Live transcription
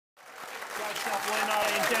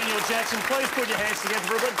And Daniel Jackson, please put your hands together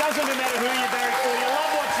for it. It doesn't matter who you barrack for. You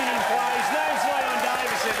love watching him play. His name's Leon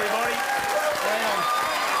Davis, everybody.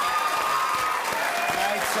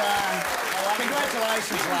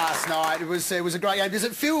 Congratulations last night. It was a great game. Does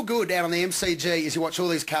it feel good out on the MCG as you watch all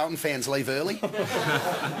these Carlton fans leave early?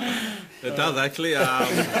 It does actually.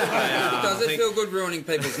 Does it feel good ruining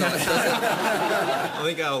people's nights? I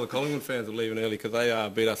think all the Collingwood fans are leaving early because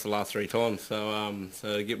they beat us the last 3 times. So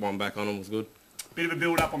to get one back on them was good. Bit of a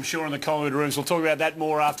build-up, I'm sure, in the Collingwood rooms. We'll talk about that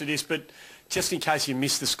more after this, but just in case you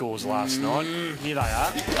missed the scores last night, here they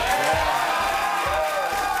are.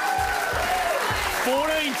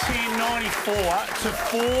 14-10-94 to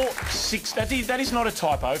 4-6. That is not a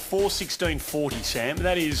typo. 4-16-40, Sam.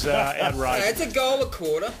 That is outrageous. It's a goal a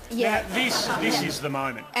quarter. Yeah. Now, this is the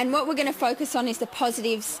moment. And what we're going to focus on is the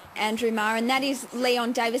positives, Andrew Marr, and that is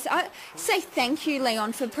Leon Davis. I say thank you,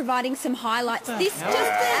 Leon, for providing some highlights. This just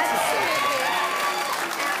absolutely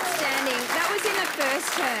outstanding. That was in the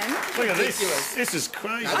first term. Look at this. This is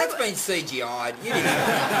crazy. No, that's been CGI'd. You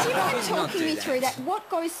didn't do you mind talking me through that? What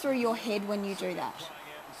goes through your head when you do that?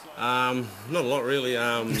 Not a lot really.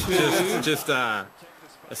 Just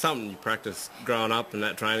something you practice growing up and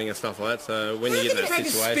that training and stuff like that. So when you get in that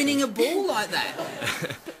situation, spinning a ball like that.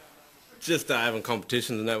 Just having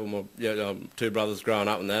competitions and that with my 2 brothers growing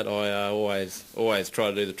up and that, I always try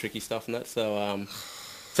to do the tricky stuff and that. So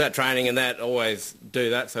that training and that, always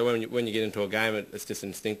do that. So when you get into a game, it's just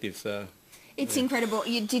instinctive. So. It's incredible.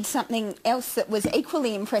 You did something else that was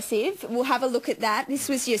equally impressive. We'll have a look at that. This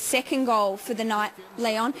was your second goal for the night,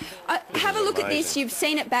 Leon. Have a look at this. You've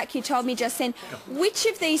seen it back. You told me just then. Which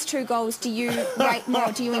of these 2 goals do you rate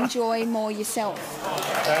more? Do you enjoy more yourself?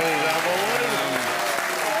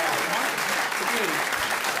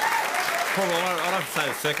 Probably, I'd have to say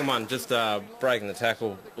the second one. Just breaking the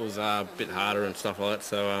tackle was a bit harder and stuff like that.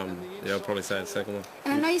 So yeah, I'd probably say the second one.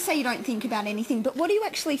 And I know you say you don't think about anything, but what do you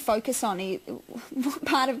actually focus on? What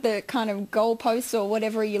part of the kind of goalposts or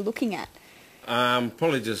whatever are you looking at?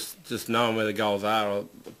 Probably just knowing where the goals are. I'll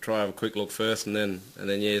try to have a quick look first, and then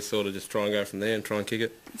yeah, sort of just try and go from there and try and kick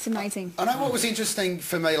it. It's amazing. I know what was interesting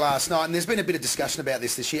for me last night, and there's been a bit of discussion about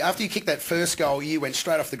this year. After you kicked that first goal, you went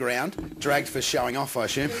straight off the ground, dragged for showing off, I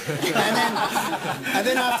assume. and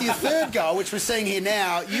then after your third goal, which we're seeing here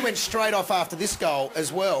now, you went straight off after this goal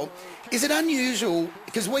as well. Is it unusual,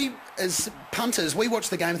 because we, as punters, we watch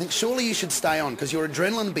the game and think, surely you should stay on, because your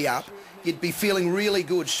adrenaline would be up, you'd be feeling really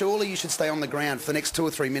good, surely you should stay on the ground for the next 2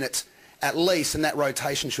 or 3 minutes at least, and that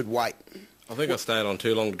rotation should wait. I think I stayed on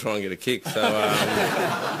too long to try and get a kick, so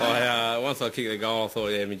once I kicked the goal, I thought,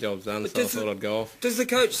 yeah, my job's done, so I thought I'd go off. Does the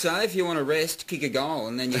coach say if you want to rest, kick a goal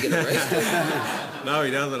and then you get a rest? No,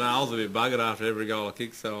 he doesn't. I was a bit buggered after every goal I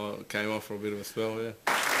kicked, so I came off for a bit of a spell, yeah.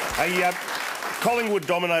 Hey, Collingwood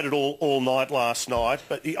dominated all night last night,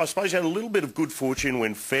 but I suppose you had a little bit of good fortune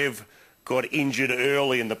when Fev got injured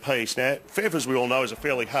early in the piece. Now, Fev, as we all know, is a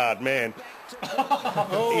fairly hard man.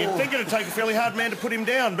 You'd think it'd take a fairly hard man to put him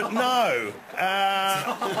down, but no.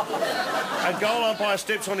 A goal umpire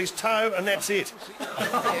steps on his toe, and that's it.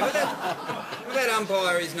 That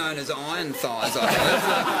umpire is known as Iron Thighs, I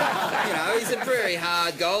heard. You know, he's a very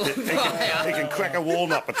hard goal umpire. He can crack a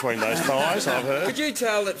walnut between those thighs, I've heard. Could you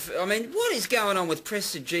tell that, I mean, what is going on with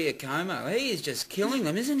Preston Giacomo? He is just killing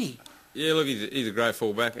them, isn't he? Yeah, look, he's a great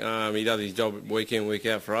fullback. He does his job week in, week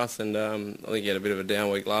out for us, and I think he had a bit of a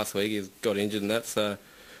down week last week. He got injured and that, so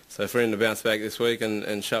for him to bounce back this week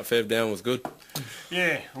and shut Fev down was good.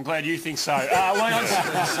 Yeah, I'm glad you think so. Leon,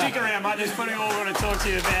 stick around, mate. There's plenty more we're going to talk to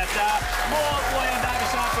you about. More Leon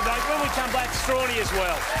Davis after that. When we come back, Strawny as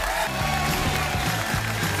well.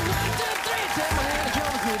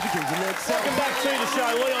 Welcome back to the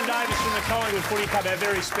show. Leon Davis from the Collingwood Footy Club, our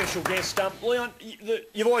very special guest. Leon,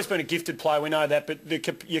 you've always been a gifted player, we know that, but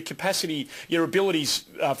your capacity, your abilities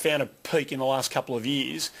found a peak in the last couple of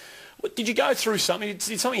years. Did you go through something?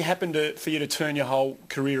 Did something happen for you to turn your whole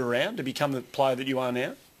career around, to become the player that you are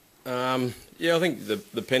now? Yeah, I think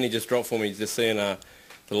the penny just dropped for me, just seeing the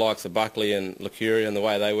likes of Buckley and Lacuria and the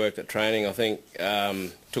way they worked at training. I think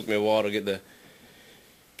took me a while to get the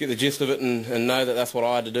gist of it and know that that's what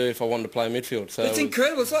I had to do if I wanted to play midfield. So it's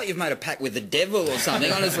incredible. It's like you've made a pact with the devil or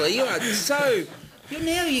something, honestly. You are so...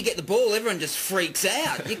 Now you get the ball, everyone just freaks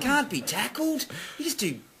out. You can't be tackled. You just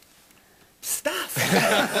do stuff.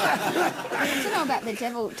 I don't know about the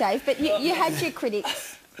devil, Dave, but you had your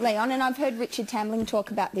critics, Leon, and I've heard Richard Tambling talk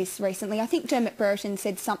about this recently. I think Dermot Brereton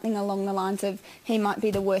said something along the lines of he might be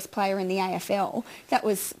the worst player in the AFL. That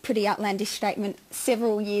was a pretty outlandish statement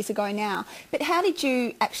several years ago now. But how did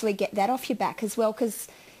you actually get that off your back as well? Because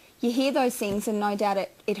you hear those things and no doubt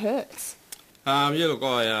it hurts. Yeah, look,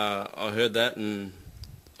 I heard that, and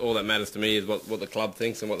all that matters to me is what the club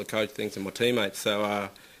thinks and what the coach thinks and my teammates. So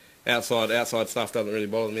outside stuff doesn't really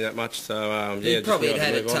bother me that much. So yeah, he probably just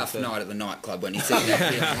had a move on, tough so. night at the nightclub when he said that.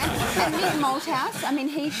 And Nick Malthouse, I mean,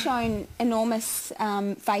 he's shown enormous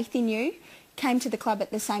faith in you, came to the club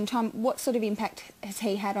at the same time. What sort of impact has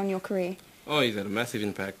he had on your career? Oh, he's had a massive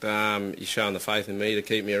impact. He's shown the faith in me to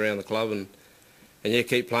keep me around the club and yeah,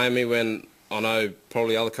 keep playing me when I know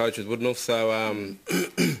probably other coaches wouldn't have. So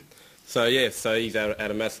so yeah, so he's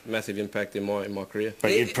had a massive impact in my career.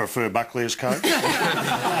 But you'd prefer Buckley as coach?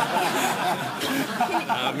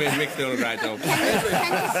 Mick's doing a great job.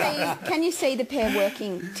 Can you see the pair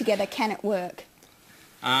working together? Can it work?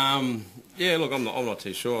 Yeah, look, I'm not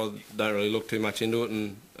too sure. I don't really look too much into it,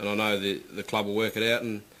 and I know the club will work it out,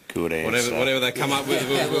 and Good answer. whatever they come up with,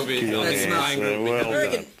 we'll be Good playing. Well I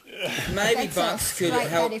reckon done. maybe That's Bucks a could great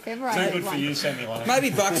help. bet if ever I Too heard good for one. you, Sammy Lane. Maybe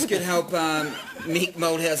Bucks could help Mick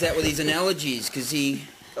Malthouse out with his analogies, because he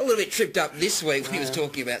got a little bit tripped up this week when he was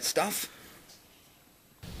talking about stuff.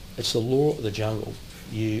 It's the law of the jungle.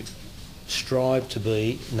 You strive to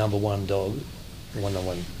be number one dog, number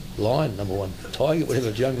one lion, number one tiger,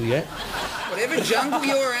 whatever jungle you're at. Whatever jungle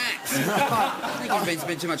you're at. I think you've been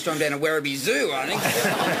spending too much time down at Werribee Zoo, I think.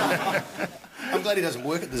 I'm glad he doesn't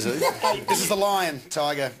work at the zoo. This is the lion,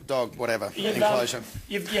 tiger, dog, whatever, enclosure.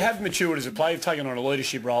 You have matured as a player. You've taken on a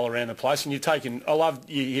leadership role around the place, and you've taken. I love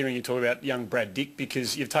hearing you talk about young Brad Dick,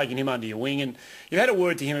 because you've taken him under your wing, and you've had a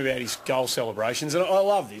word to him about his goal celebrations. And I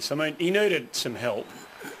love this. I mean, he needed some help.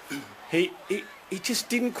 He just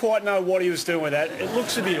didn't quite know what he was doing with that. It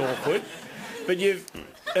looks a bit awkward, but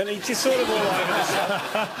and he just sort of all over the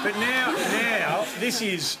stuff. But now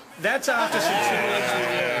that's after 6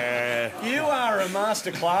 weeks. You are a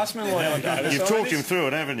master classman, Leon Davis. You've talked him through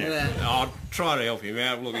it, haven't you? I'll try to help him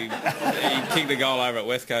out. Look, he kicked the goal over at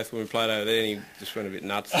West Coast when we played over there, and he just went a bit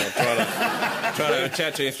nuts. So I tried to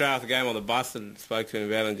chat to him straight after the game on the bus, and spoke to him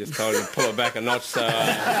about it and just told him to pull it back a notch. So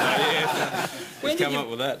yeah, he's come up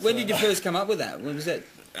with that. When did you first come up with that? When was that?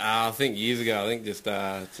 I think years ago. I think just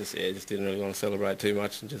didn't really want to celebrate too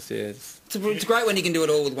much, and just. It's great when you can do it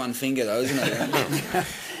all with one finger, though, isn't it?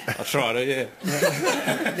 I try to, yeah.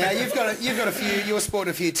 Now you've got a few. You're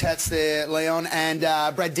sporting a few tats there, Leon, and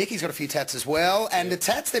Brad Dickey's got a few tats as well. And the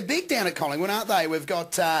tats, they're big down at Collingwood, aren't they? We've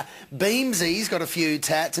got Beamsy's got a few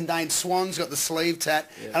tats, and Dane Swan's got the sleeve tat.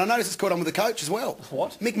 Yeah. And I noticed it's caught on with the coach as well.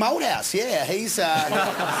 What? Mick Malthouse, yeah, he's got a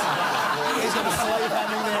sleeve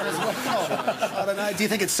hanging there as well. I don't know. Do you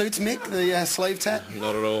think it suits Mick, the sleeve tat?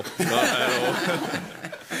 Not at all. Not at all.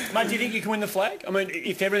 Mate, do you think you can win the flag? I mean,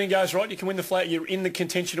 if everything goes right, you can win the flag. You're in the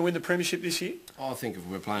contention to win the premiership this year? I think if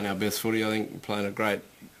we're playing our best footy, I think we're playing a great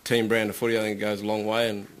team brand of footy. I think it goes a long way,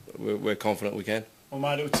 and we're confident we can. Well,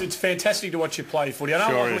 mate, it's fantastic to watch you play footy. I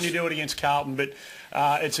don't like when you do it against Carlton, but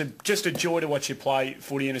it's just a joy to watch you play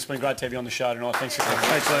footy, and it's been great to have you on the show tonight. Thanks for coming.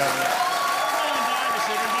 Thanks, Leon. Leon Davis,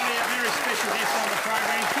 everybody, a very special guest on the program.